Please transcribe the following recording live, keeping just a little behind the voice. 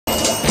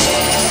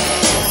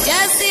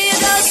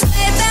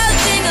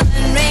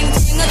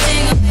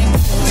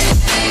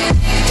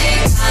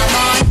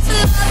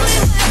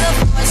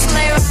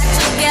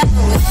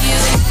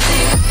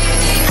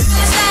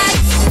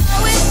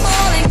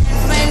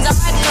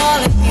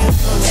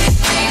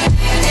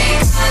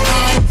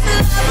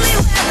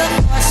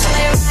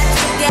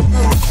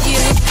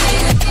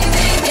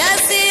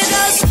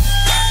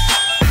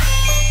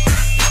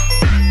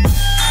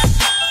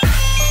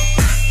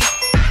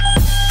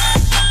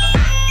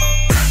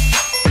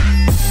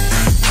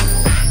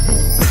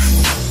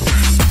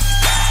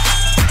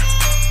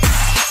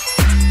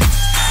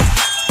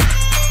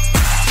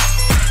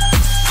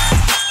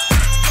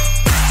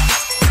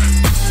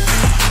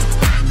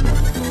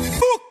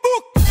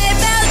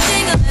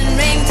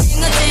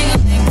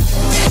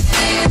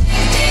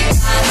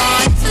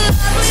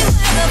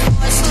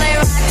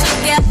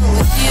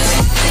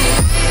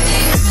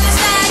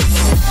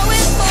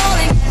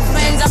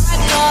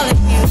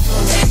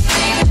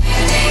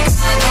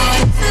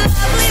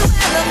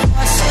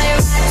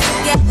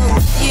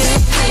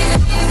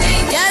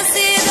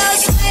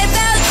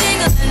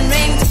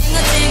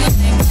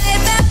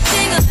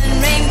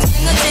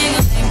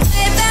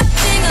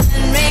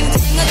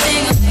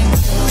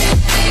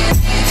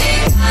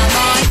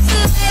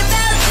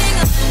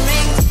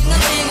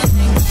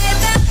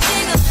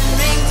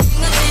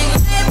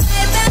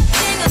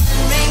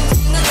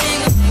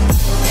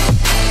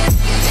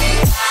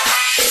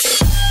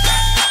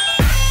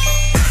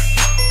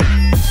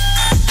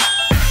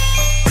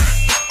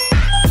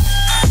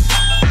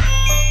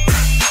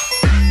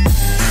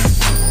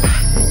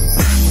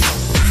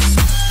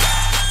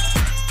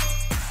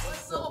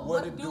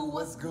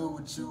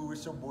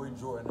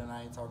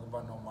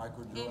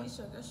Michael Jordan. And it's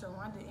your girl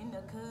Sharouda in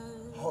the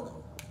cuz. Hold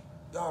on.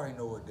 Y'all already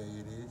know what day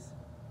it is.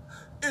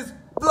 It's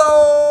Vlogmas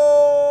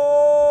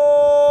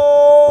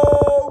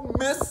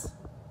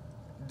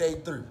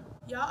Day 3.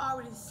 Y'all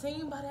already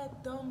seen by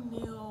that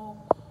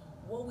thumbnail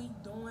what we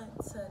doing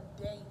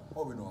today.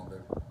 What we doing,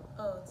 baby?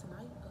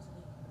 Tonight?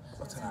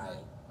 Oh,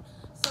 tonight.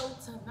 So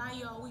tonight,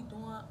 y'all, we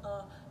doing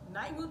a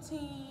night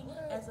routine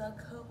as a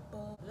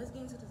couple. Let's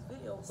get into this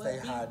video. Stay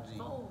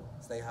hygiene.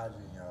 Stay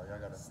hygiene, y'all. Y'all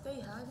gotta stay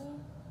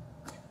hygiene.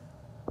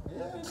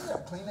 Yeah, they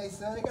gotta clean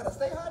themselves. They gotta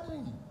stay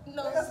hygiene.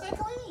 No, they gotta stay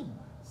clean.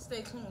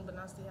 Stay clean, but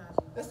not stay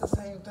hygiene. That's the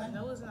same thing.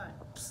 No, it's not.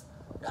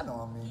 Y'all know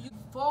what I mean.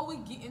 Before we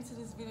get into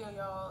this video,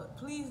 y'all,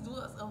 please do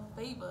us a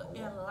favor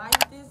and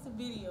like this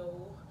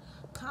video,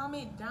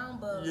 comment down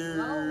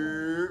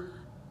below,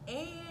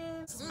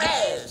 and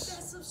smash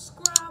that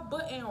subscribe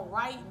button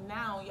right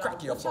now, y'all.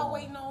 Crack your What y'all phone.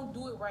 waiting on?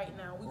 Do it right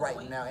now. We right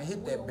wait. now, and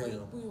hit that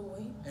bell. We'll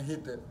wait. And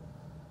hit the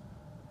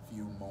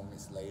few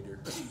moments later.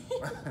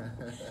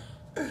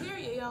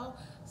 Period, y'all.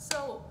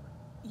 So,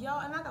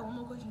 y'all, and I got one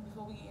more question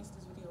before we get into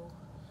this video.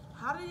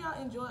 How did y'all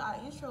enjoy our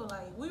intro?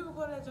 Like, we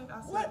recorded that junk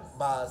ourselves. What?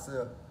 By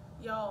ourselves.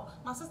 Y'all,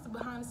 my sister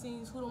behind the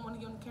scenes, who don't want to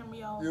get on the camera,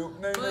 y'all. Yep,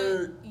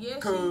 but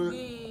yes, she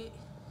did.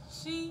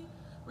 She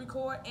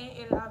record and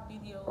edit our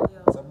video,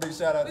 y'all. So big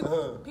shout out to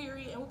her.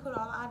 Period. And we put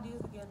all the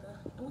ideas together,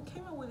 and we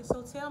came up with it.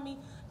 So tell me,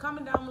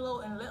 comment down below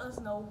and let us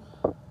know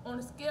on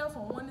a scale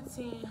from 1 to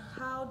 10,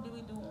 how do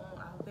we do on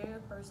our very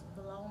first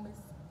Vlogmas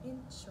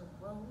intro?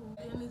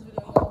 In this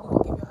video, y'all, we're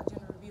gonna give y'all a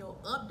gender reveal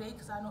update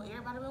because I know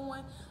everybody been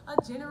wanting a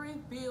gender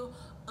reveal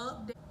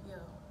update. Yeah.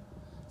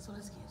 So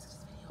let's get into this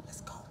video.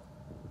 Let's go.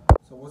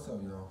 So what's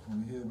up, y'all?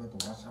 We here about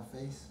to wash our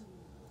face.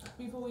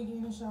 Before we get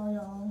in the shower,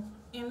 y'all,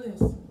 and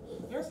listen,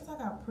 ever since I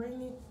got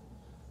pregnant,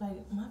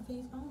 like my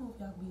face, I don't know if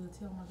y'all can be able to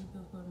tell my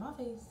videos, but my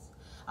face,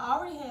 I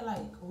already had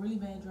like really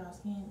bad dry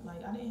skin.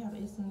 Like I didn't have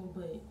eczema,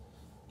 but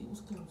it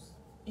was close.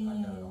 And I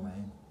know,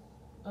 man.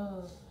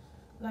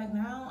 like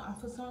now,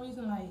 for some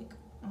reason, like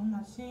on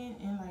my chin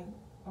and like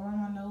around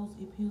my nose,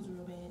 it peels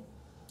real bad.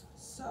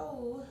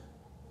 So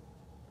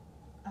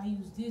I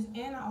use this,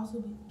 and I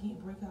also get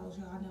breakouts.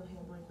 Y'all, I never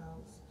had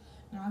breakouts.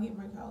 Now I get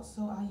breakouts,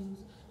 so I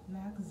use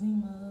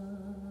Maxima.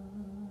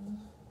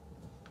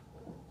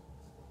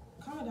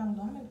 Comment down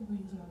below how many people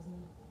use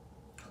Maxima.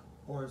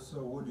 Or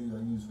so, what do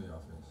y'all use for your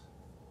face?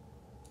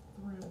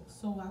 For real,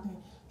 so I can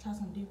try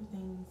some different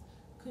things.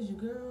 Cause your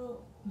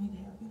girl need to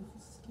have beautiful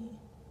skin.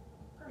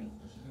 Period.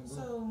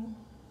 So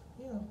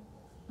yeah.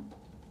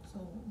 So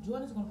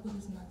Jordan's gonna put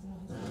this Maxima on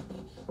his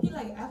face. He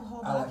like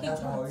alcohol, but I keep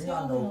trying to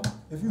tell him.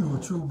 If you a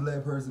true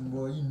black person,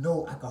 boy, you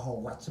know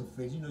alcohol watch your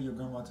face. You know your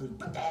grandma told you,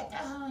 put that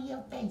alcohol on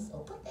your face, or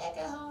put that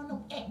alcohol on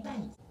them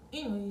things.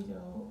 Anyways,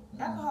 y'all,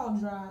 alcohol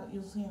dry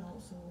your skin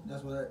out, so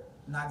that's what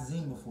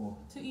Noxzema for.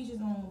 To each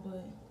his own,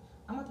 but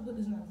I'm about to put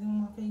this Noxzema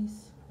on my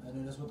face. And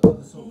then that's what the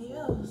other soap for.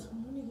 Yeah, so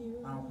let me get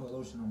it. I don't put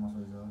lotion on my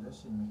face, y'all. That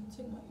shit make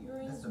take my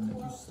earrings. That's to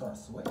make you start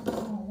sweating. I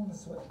don't want to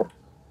sweat.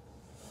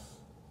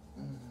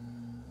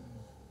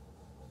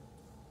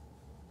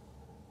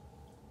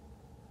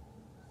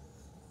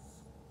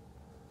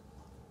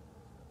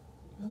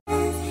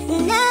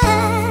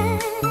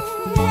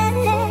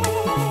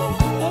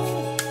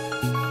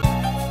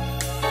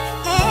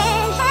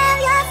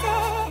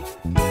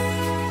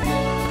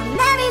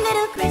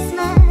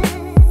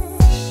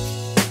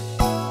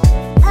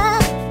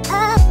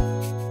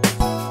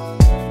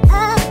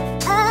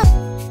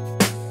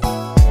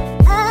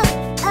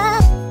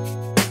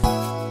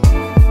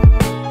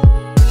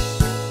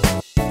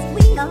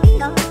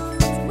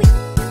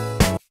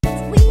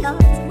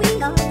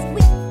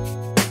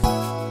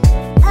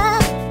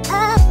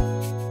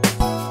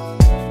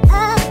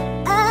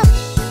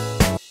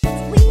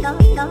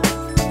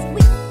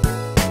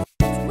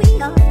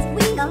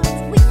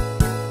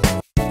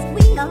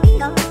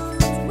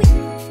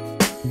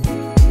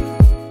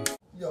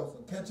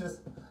 Catch us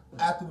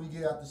after we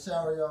get out the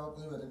shower, y'all.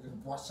 We better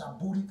wash our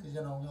booty, because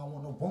you know we don't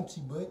want no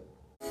bunchy butt.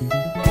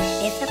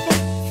 It's a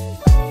face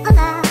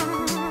alive.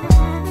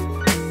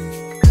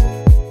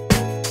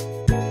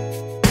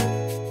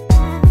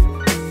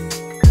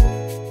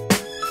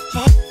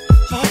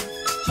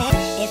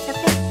 It's a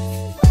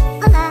face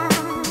alive.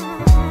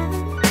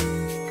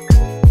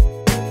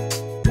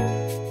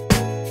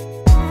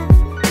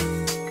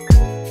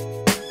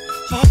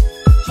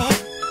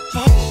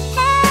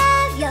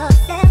 Have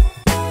yourself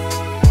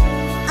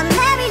a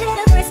merry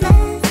little Christmas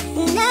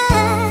night.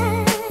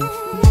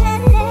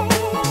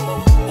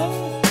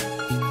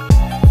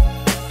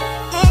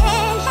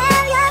 And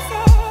have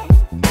yourself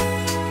a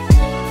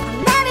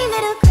merry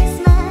little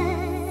Christmas.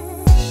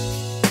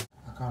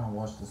 I kind of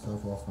washed the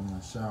stuff off from my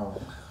shower,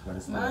 but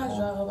it's not Mine's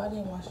dry on. up. I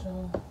didn't wash it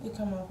all. It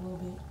come off a little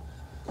bit.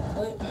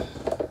 But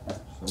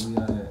So we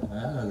out here. I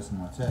gotta get some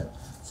more tap.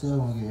 Still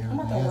gonna get I'm everything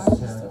about to else wash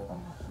this tap. stuff off.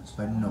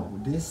 But no,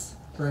 with this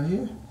right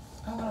here,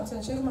 I'm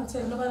gonna check my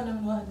tape. Nobody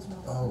never know how this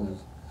one. oh,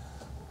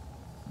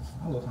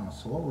 I look kind of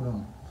swole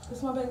on.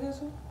 This my back this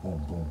one? Boom,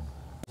 boom.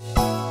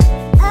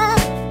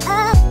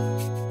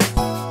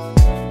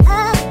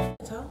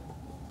 Top?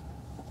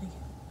 Thank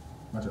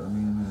you. Watch out, I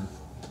mean, man.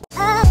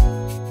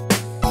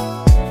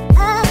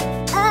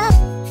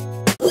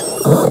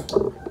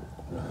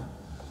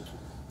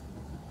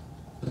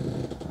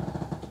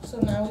 So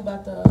now we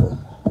about to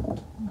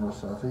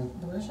Brush our teeth.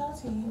 brush our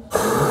teeth.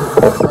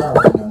 Dry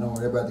right now, no,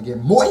 they're about to get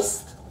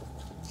moist.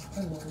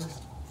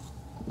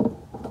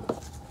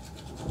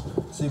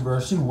 See, bro,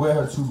 she wear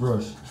her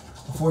toothbrush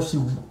before she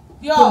put them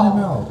Y'all,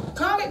 out.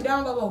 comment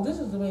down below. This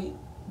is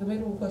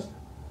debatable question.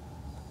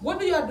 What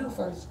do y'all do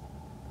first?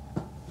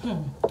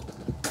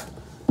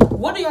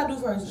 What do y'all do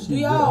first? Do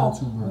y'all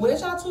wet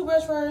y'all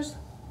toothbrush first,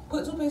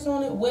 put toothpaste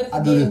on it, wet it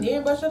again, and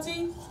then brush your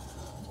teeth?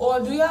 Or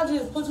do y'all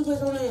just put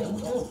toothpaste on it and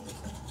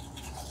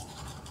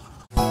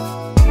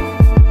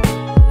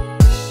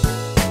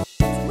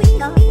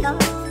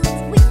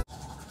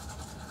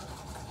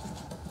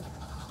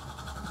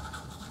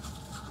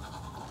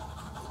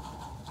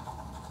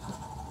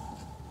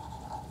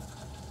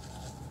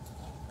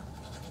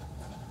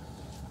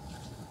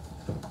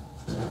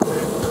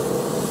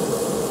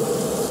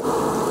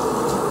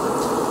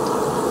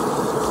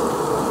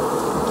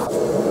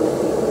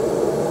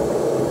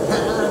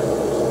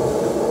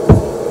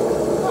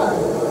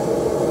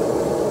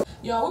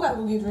y'all, we gotta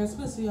go get dressed.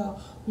 We'll see y'all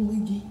when we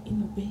get in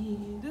the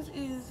bed. This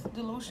is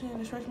the lotion,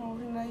 the stretch mark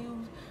lotion that I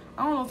use.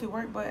 I don't know if it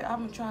worked, but I've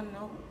been trying it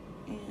out.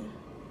 And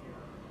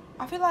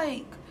I feel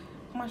like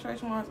my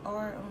stretch marks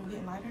are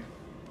getting lighter.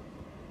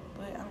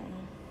 But I don't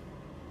know.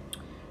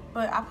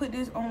 But I put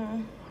this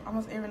on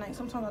almost every night.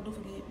 Sometimes I do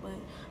forget, but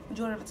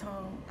majority of the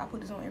time, I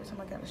put this on every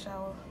time I got in the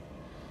shower.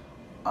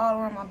 All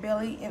around my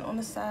belly and on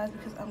the sides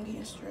because I'm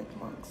getting stretch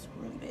marks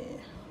really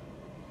bad.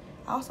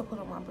 I also put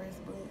on my breast,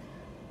 but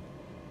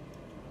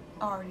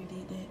I already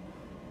did that.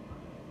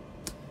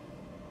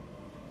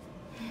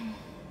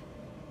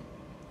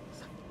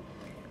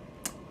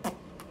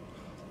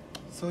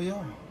 So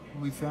yeah,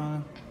 we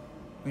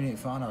didn't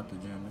find out the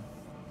gender,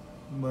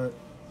 but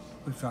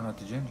we found out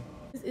the gender.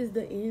 This is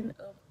the end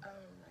of our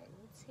night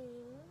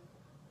routine.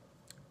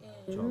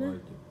 And Y'all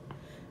liked it.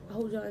 I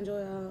hope y'all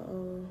enjoy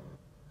our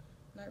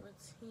night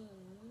routine.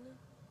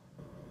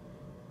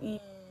 And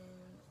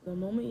the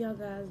moment y'all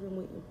guys been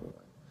waiting for.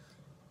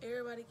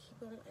 Everybody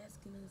keep on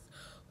asking us,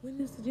 when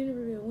is the gender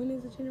reveal? When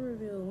is the gender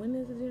reveal? When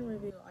is the gender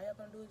reveal? Are y'all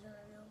gonna do a gender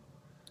reveal?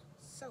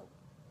 So,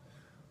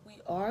 we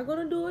are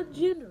gonna do a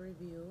gender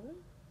reveal.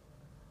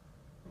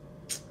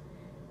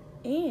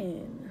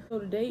 And so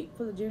the date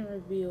for the gender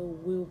reveal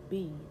will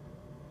be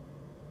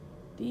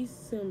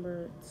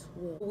December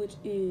 12th, which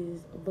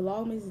is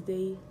Vlogmas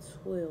Day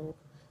 12.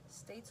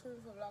 Stay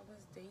tuned for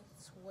Vlogmas Day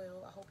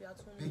 12. I hope y'all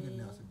tune Big in.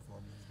 announcement for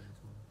me today,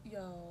 too.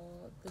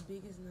 Y'all, the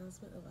biggest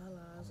announcement of our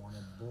lives. I want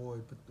a boy,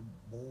 put the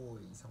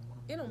boys. I want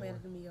a It don't boy. matter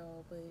to me,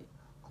 y'all, but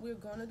we're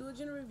gonna do a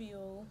gender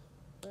reveal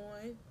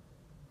on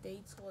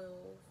day 12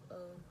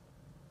 of.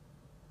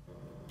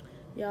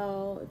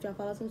 Y'all, if y'all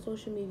follow us on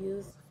social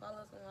medias, follow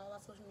us on all our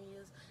social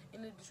medias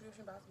in the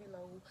description box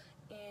below,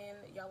 and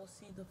y'all will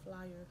see the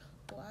flyer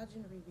for our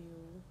gender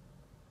reveal.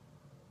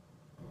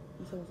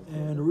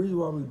 And the reason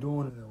why we're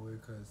doing it that way,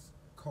 because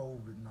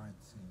COVID-19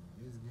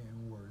 is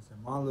getting worse.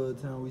 And my little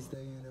town we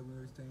stay in, that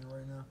we're staying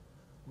right now,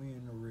 we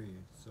in the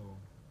red. So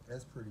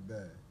that's pretty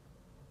bad.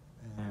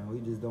 And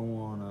we just don't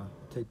want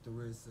to take the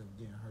risk of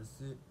getting her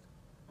sick.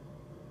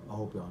 I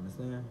hope y'all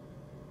understand.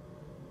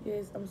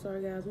 Yes, I'm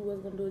sorry, guys. We was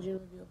going to do a gender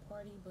reveal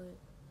party, but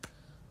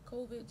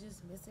COVID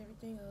just messed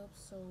everything up.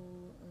 So,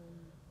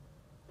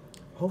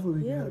 hopefully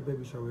we can have a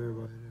baby shower with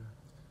everybody there.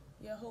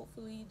 Yeah,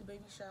 hopefully the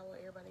baby shower,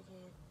 everybody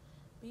can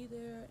be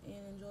there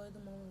and enjoy the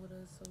moment with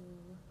us. So,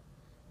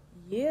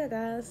 yeah,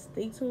 guys,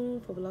 stay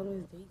tuned for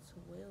Vlogmas Day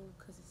 12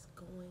 because it's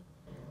going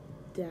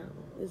down.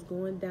 It's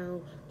going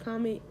down.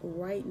 Comment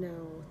right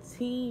now.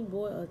 Team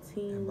boy or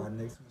team... And by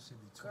next week should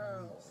be 20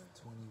 girl. weeks.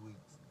 20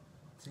 weeks.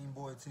 Team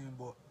boy.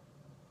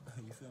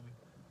 You feel me?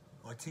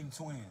 Or team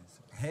twins.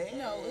 Hey.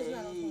 No, it's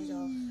not no twins, y'all.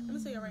 Let me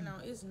tell you right now,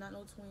 it's not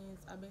no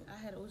twins. I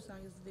had an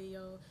ultrasound yesterday,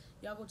 y'all.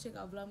 Y'all go check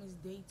out Vlogmas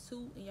Day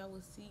 2 and y'all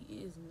will see it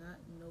is not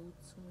no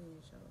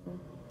twins, y'all.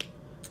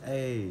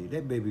 Hey,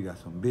 that baby got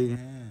some big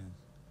hands.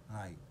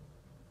 Like.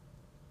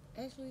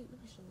 Actually,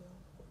 let me show y'all.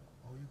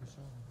 Oh, you can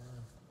show them, bro.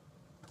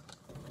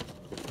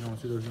 You want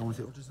to see those? You want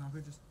to see ultrasound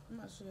pictures? I'm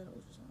not sure y'all the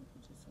ultrasound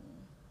pictures.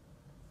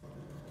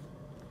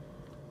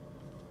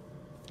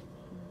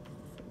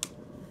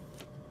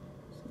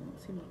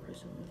 See my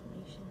personal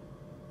information.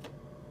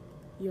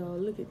 Y'all,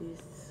 look at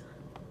this.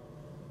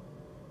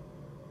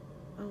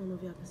 I don't know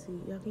if y'all can see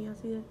it. Can y'all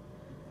see that?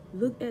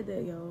 Look at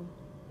that, y'all.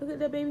 Look at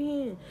that baby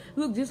hand.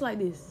 Look just like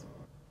this.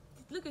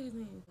 Look at his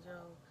hands,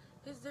 y'all.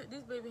 This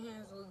baby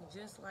hands look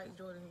just like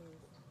Jordan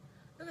hands.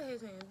 Look at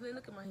his hands.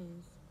 Look at my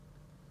hands.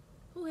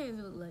 Who hands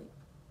it look like?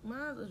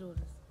 Mine's or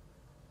Jordan's?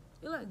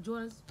 It like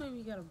Jordan's. This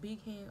baby got a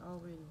big hand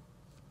already.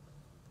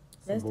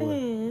 That's the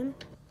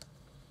hand.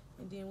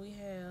 And then we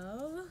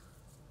have,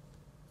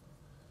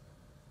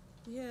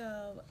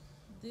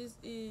 this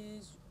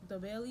is the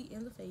belly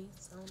and the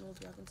face. I don't know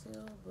if y'all can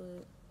tell,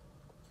 but.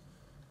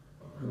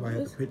 You might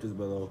have the pictures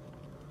below.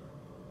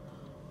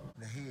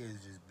 The head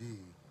is just big.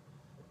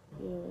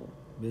 Yeah.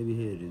 Baby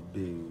head is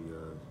big,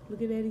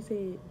 Look at that, he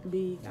said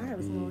big. I have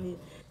a small Big. head.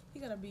 He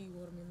got a big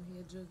watermelon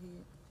head, jug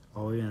head.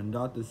 Oh yeah, and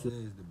doctor says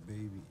the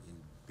baby is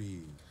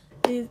big.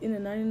 Is in the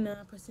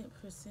 99%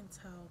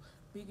 percentile,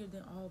 bigger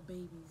than all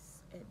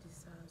babies at this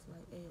size.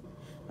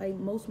 Like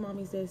most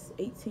mommies that's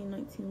 18,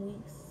 19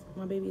 weeks.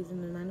 My baby is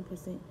in the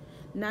 99%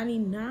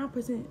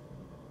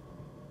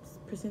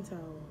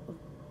 percentile of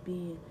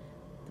being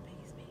the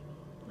biggest baby.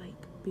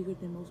 Like bigger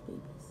than most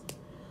babies.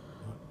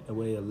 It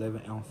weigh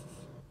 11 ounces.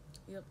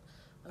 Yep.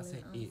 I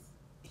said 11 it.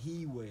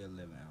 He weigh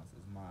 11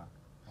 ounces. My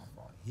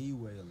fault. He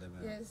weigh 11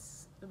 ounces.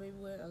 Yes, the baby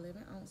weighed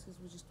 11 ounces,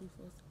 which is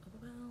 3/4 of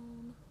a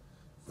pound.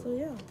 So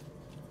yeah.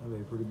 That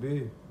baby pretty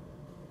big.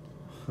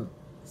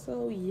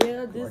 So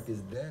yeah, this. Like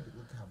his daddy.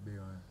 Look how big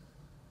I am.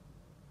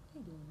 He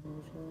doing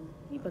good, y'all.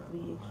 He about to be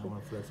I don't extra.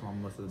 want to flex my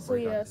muscles. So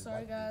yeah,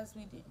 sorry guys,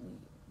 we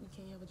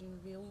can't have a dream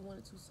reveal. We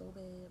wanted to so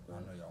bad, I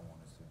but know y'all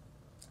want us to.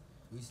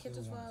 We catch still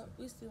us want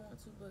to. we still want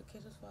to, but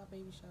catch us for our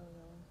baby shower,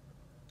 y'all.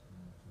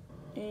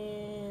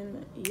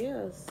 And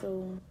yeah,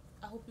 so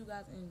I hope you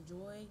guys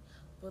enjoy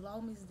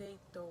Vlogmas Day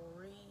 3,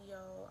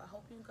 y'all. I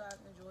hope you guys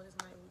enjoy this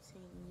night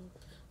routine.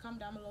 Comment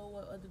down below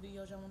what other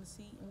videos y'all want to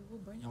see, and we will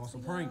bring it to Y'all want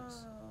some y'all.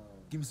 pranks?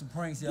 Give me some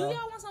pranks, Do y'all.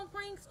 y'all want some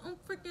pranks on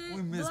freaking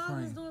We miss Vlogmas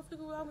pranks. doing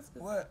freaking Vlogmas?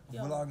 What?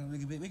 Yo. Vlogging, we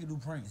can do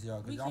pranks,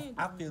 y'all. We Cause can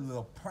I do feel a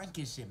little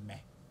pranky shit, man.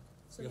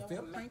 So You y'all feel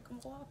want me?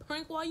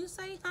 prank war, you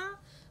say, huh?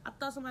 I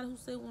thought somebody who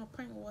said want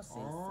prank war said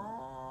Oh.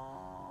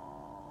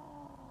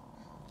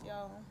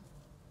 y'all.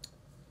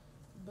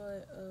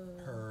 But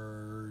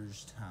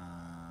Purge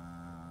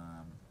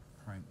time.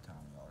 Prank time,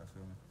 y'all. You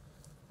feel me?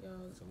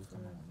 y'all. So we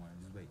come on one.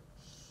 Just wait.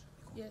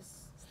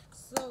 Yes.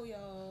 So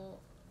y'all,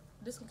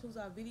 this concludes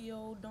our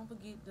video. Don't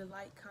forget to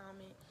like,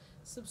 comment,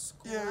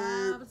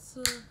 subscribe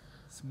to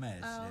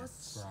Smash our that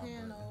subscribe button.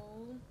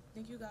 channel.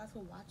 Thank you guys for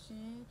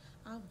watching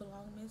our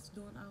Vlogmas,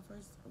 doing our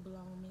first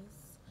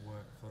Vlogmas.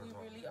 What? For We the-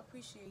 really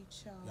appreciate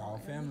y'all. Y'all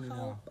And family we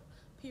now. hope,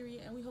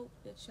 period, and we hope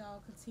that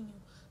y'all continue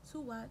to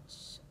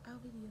watch our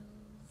videos.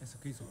 It's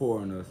okay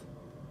supporting us.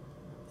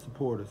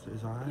 Support us.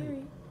 It's alright.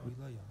 Period. We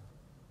love y'all.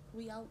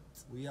 We out.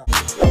 We out.